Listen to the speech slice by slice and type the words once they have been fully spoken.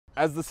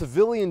As the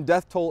civilian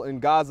death toll in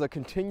Gaza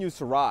continues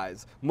to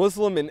rise,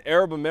 Muslim and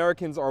Arab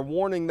Americans are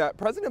warning that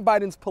President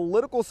Biden's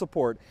political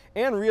support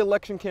and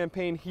re-election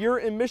campaign here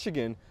in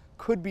Michigan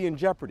could be in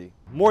jeopardy.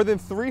 More than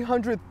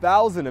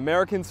 300,000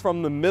 Americans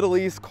from the Middle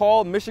East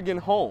call Michigan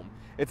home.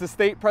 It's a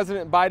state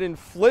President Biden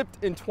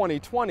flipped in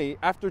 2020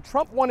 after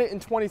Trump won it in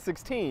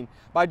 2016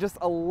 by just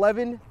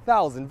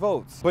 11,000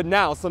 votes. But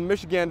now some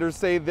Michiganders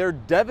say they're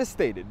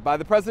devastated by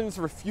the president's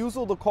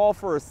refusal to call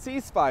for a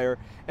ceasefire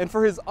and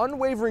for his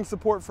unwavering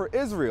support for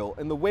Israel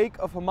in the wake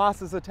of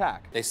Hamas's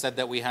attack. They said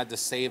that we had to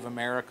save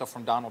America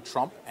from Donald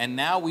Trump, and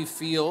now we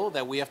feel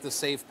that we have to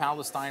save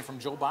Palestine from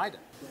Joe Biden.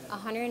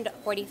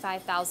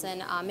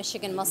 145,000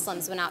 Michigan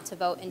Muslims went out to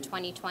vote in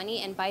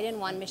 2020, and Biden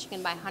won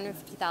Michigan by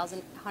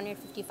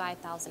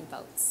 155,000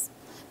 votes.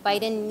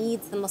 Biden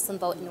needs the Muslim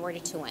vote in order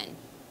to win.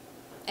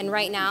 And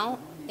right now,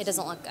 it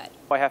doesn't look good.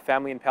 I have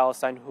family in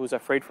Palestine who's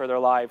afraid for their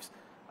lives,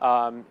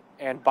 and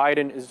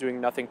Biden is doing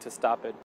nothing to stop it.